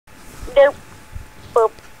derp,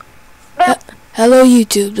 burp, derp. Hello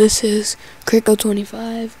YouTube, this is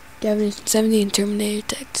Kawika25, Gavin is 70 and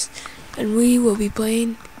Terminator Text, and we will be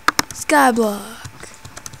playing Skyblock.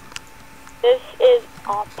 This is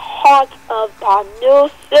a part of our new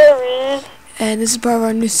series. And this is part of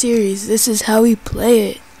our new series. This is how we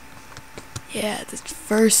play it. Yeah, this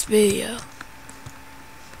first video.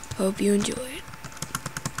 Hope you enjoyed.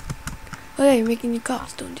 Oh yeah, you're making your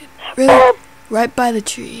cops, don't you? Really? Right by the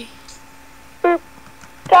tree. Sound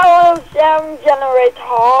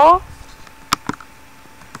generator.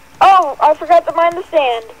 Oh, I forgot to mine the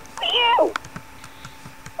sand. Whew!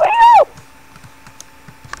 Whew!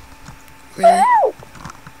 Really? Whew!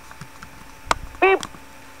 Beep.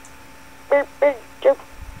 Beep, beep, beep.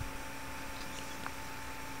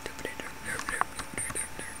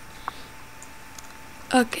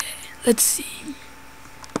 Okay, let's see.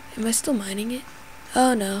 Am I still mining it?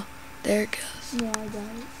 Oh no, there it goes. Yeah, I got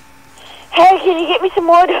it. Hey, can you get me some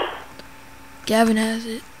wood? Gavin has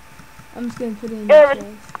it. I'm just gonna put it in Gavin. the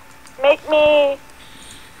chest. Make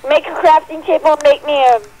a crafting table and make me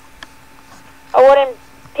a wooden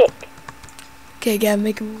pick. Okay, Gavin,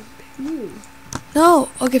 make a wooden pick. You. No,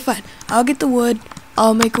 okay, fine. I'll get the wood.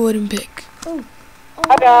 I'll make a wooden pick. Oh.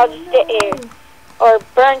 Okay, I'll just sit here. Or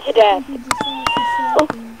burn to death. He just wants to say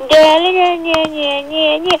something.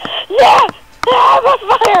 Yeah! Ah, I'm on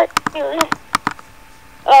fire!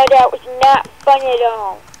 Oh, that was not fun at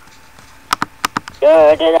all.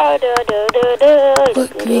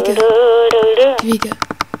 Look, Kawika. Kawika.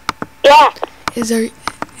 Yeah. Is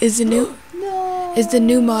the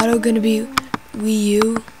new motto gonna be Wii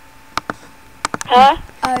U? Huh?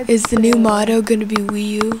 Is the new motto gonna be Wii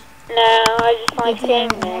U? No, I just like saying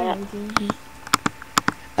that.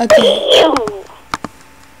 Okay.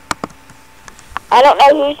 I don't know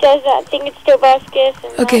who says that. I think it's still Vasquez.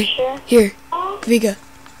 I'm Okay. not sure. Here, Kawika,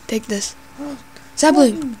 take this.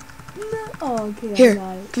 Sapling. No. Oh, okay. Here, I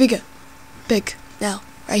got it. Kawika, pick now,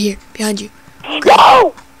 right here, behind you.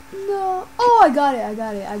 No! No. Oh, I got it.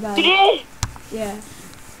 You did? Yeah.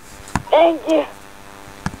 Thank you.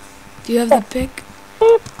 Do you have the pick?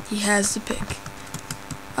 He has the pick.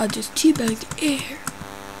 I'll just teabag the air.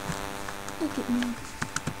 Look at me.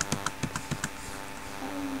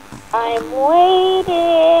 I'm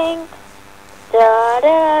waiting. Da,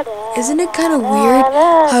 da, da, Isn't it kind of weird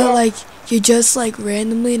how like you're just like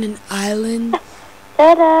randomly in an island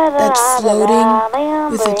that's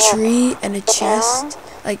floating with a tree and a chest?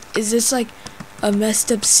 Like, is this like a messed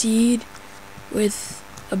up seed with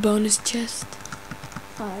a bonus chest?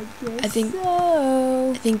 I guess I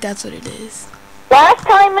think that's what it is. Last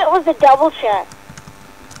time it was a double check.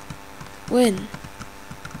 When?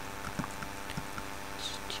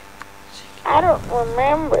 I don't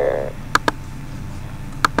remember.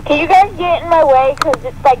 Can you guys get in my way? Because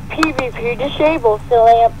it's like PvP disabled,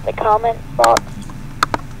 filling up the comment box.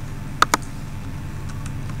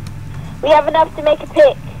 We have enough to make a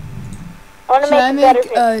pick. I want to make a better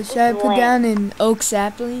pick. Should I put down an oak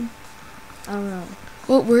sapling? I don't know.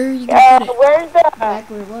 What? Where are you gonna put it? Where's the Back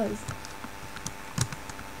where it was.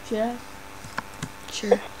 Should I?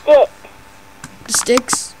 Sure. stick? The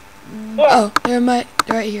sticks? Yeah. Oh, they're right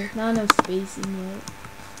here. Not enough space in it.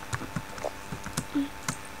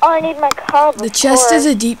 Oh, I need my cob. The chest is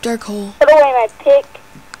a deep dark hole. Put away my pick.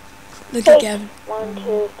 Look at Gavin. 1,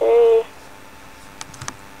 2, 3.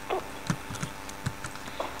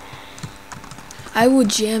 I will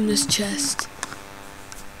jam this chest.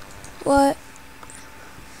 What?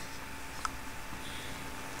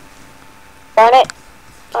 Darn it.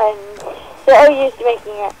 I'm so used to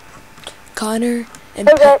making it. Connor and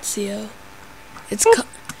Okay. Petsio. It's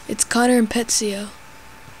Connor and Petsio.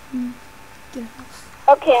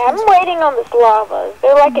 Okay, I'm waiting on this lava. Is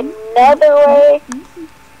there like another way?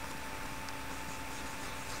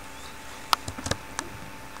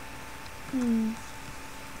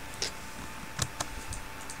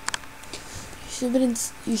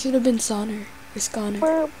 You should have been Sonner or Sconner.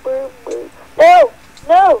 No!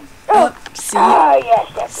 No! Oh, see? Oh,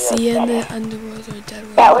 yes, that's See in the underworld or dead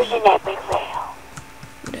world. That was an epic fail.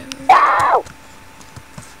 Whatever. No!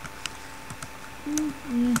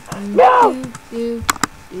 No! No! Do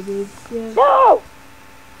it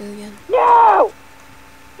again. No!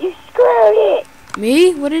 You screwed it!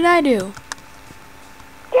 Me? What did I do?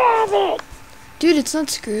 Damn it! Dude, it's not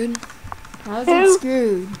screwed. How's Who? it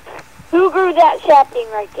screwed? Who grew that sapling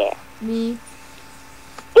right there? Me.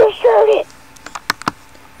 You screwed it!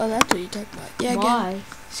 Oh, that's what you're talking about. Yeah, Why? again.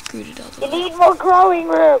 Screwed it all the You way. need more growing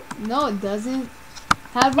room. No, it doesn't.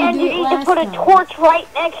 How'd we And do you it need to last put a time? torch right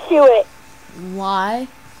next to it. Why?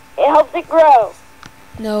 It helps it grow.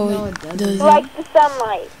 No, No, it it doesn't. It doesn't. likes the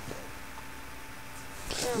sunlight.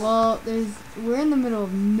 Well, we're in the middle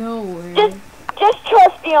of nowhere. Just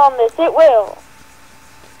trust me on this. It will.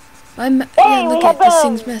 Yeah, look at this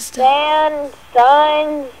thing's messed up. Sand,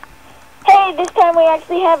 suns. Hey, this time we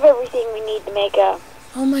actually have everything we need to make up.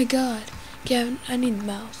 Oh my god. Gavin, I need the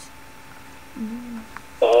mouse.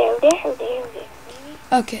 There.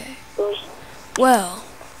 Okay. Well,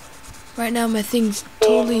 right now my thing's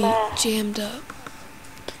totally jammed up.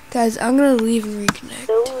 Guys, I'm gonna leave and reconnect.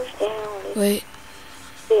 Wait.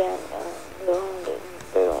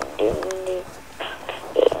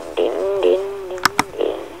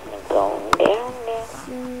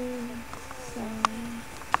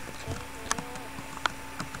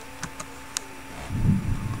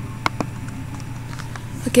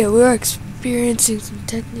 Okay, we're experiencing some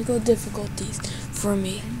technical difficulties for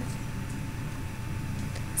me.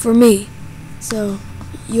 So,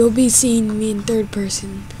 you'll be seeing me in third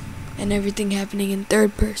person and everything happening in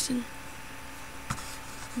third person.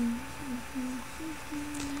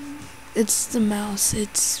 It's the mouse.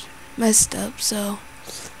 It's messed up, so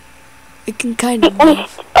it can kind of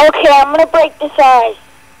move. Okay, I'm gonna break this ice.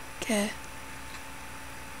 Okay.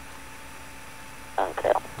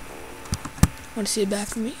 Okay. Want to see it back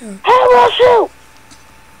from me? Or? Hey, we'll shoot!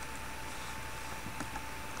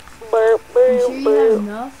 Burp, You burp, sure you have burp.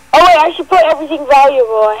 enough? Oh wait, I should put everything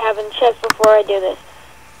valuable I have in the chest before I do this.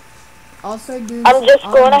 I'll start doing I'm just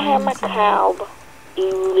some going to have my some- cow.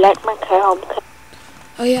 You like my cow?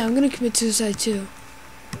 Oh yeah, I'm gonna commit suicide too.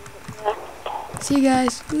 See you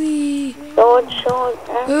guys. Wee.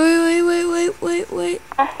 Wait. Wait.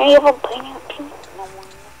 I have a plan.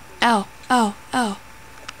 Ow.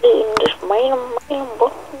 Just man,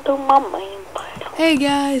 do my man. Hey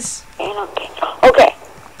guys. Okay.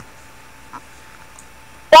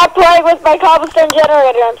 Stop playing with my cobblestone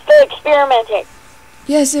generator. I'm still experimenting.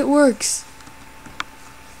 Yes, it works.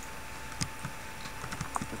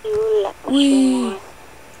 You like my Wee.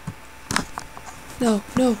 No,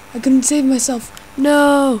 I couldn't save myself.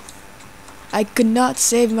 No, I could not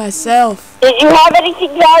save myself. Did you have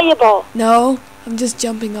anything valuable? No, I'm just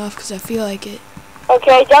jumping off because I feel like it.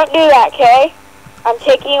 Okay, don't do that, okay? I'm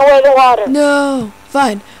taking away the water. No,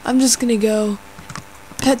 fine. I'm just gonna go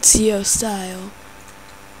Petsio style.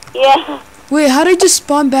 Yeah. Wait, how did I just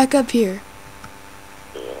spawn back up here?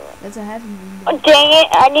 That's a heavy Oh, one. dang it,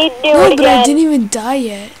 I need to do No, it but again. I didn't even die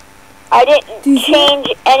yet. I didn't change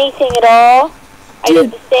anything at all. I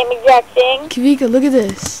did Dude. the same exact thing. Kawika, look at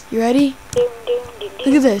this. You ready?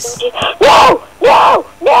 Look at this. No!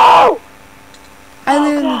 I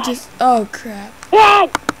literally just... Oh, crap.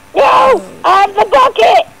 God! No! I have the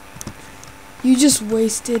bucket! You just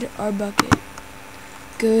wasted our bucket.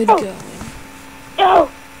 Good going.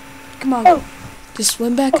 No! Come on. Oh. Just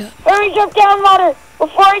swim back up. Hurry, jump down, water!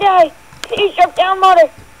 Before I die! Please jump down,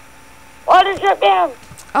 water! Water, jump down!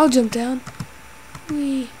 I'll jump down.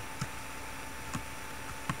 Wee.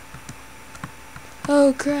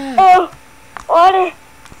 Oh, crap. Oh! Water!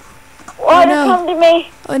 Water, no. come to me!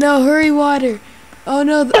 Oh, no. Hurry, water. Oh,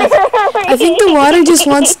 no. I think the water just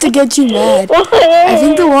wants to get you mad. I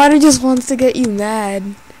think the water just wants to get you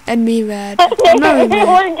mad. And me mad. I'm not really mad.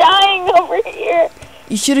 We're dying over here.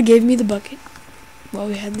 You should have gave me the bucket while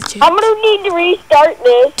we had the chance. I'm gonna need to restart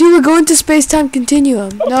this. Dude, we're going to space-time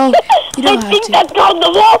continuum. No, you don't I have think to. that's called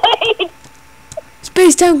the void.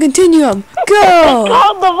 Space-time continuum. It's Go!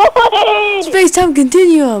 called the void. Space-time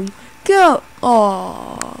continuum. Go!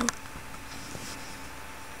 Aww.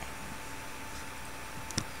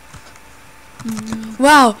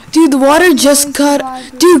 Wow, dude, the water just caught...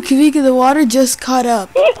 Dude, Kawika, the water just caught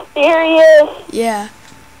up. Are you serious? Yeah.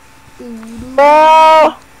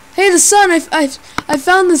 Bro. Hey, the sun! I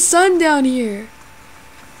found the sun down here.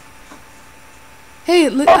 Hey,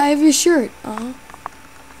 look, I have your shirt. Uh-huh.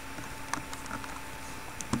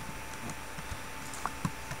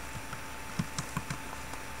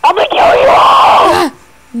 I'm gonna kill you all. Ah,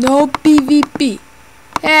 no PvP.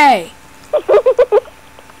 Hey,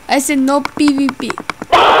 I said no PvP.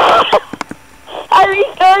 I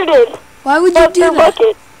restarted. Why would you do that?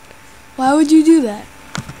 Bucket. Why would you do that?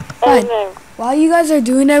 I Fine. don't know. While you guys are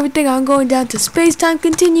doing everything, I'm going down to space-time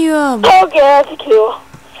continuum. Okay, that's cool.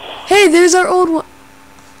 Hey, there's our old one.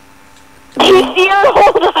 Do you see our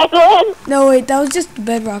old island? No, wait, that was just the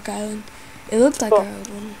Bedrock Island. It looked like our old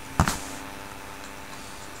one.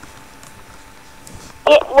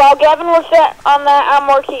 Yeah, while Gavin was on that, I'm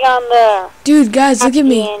working on the... Dude, guys, look at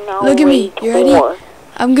me. Look at me. You ready?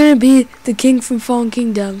 I'm gonna be the king from Fallen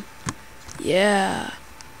Kingdom. Yeah.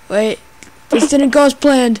 Wait. This didn't go as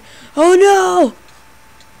planned. Oh no!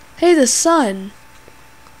 Hey, the sun.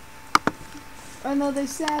 Another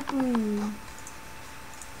sapling.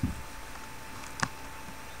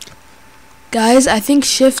 Guys, I think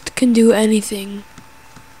shift can do anything.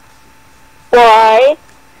 Why?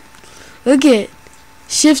 Look it.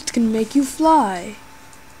 Shift can make you fly.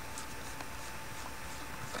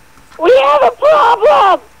 We have a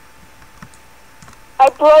problem! I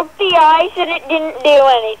broke the ice and it didn't do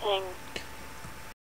anything.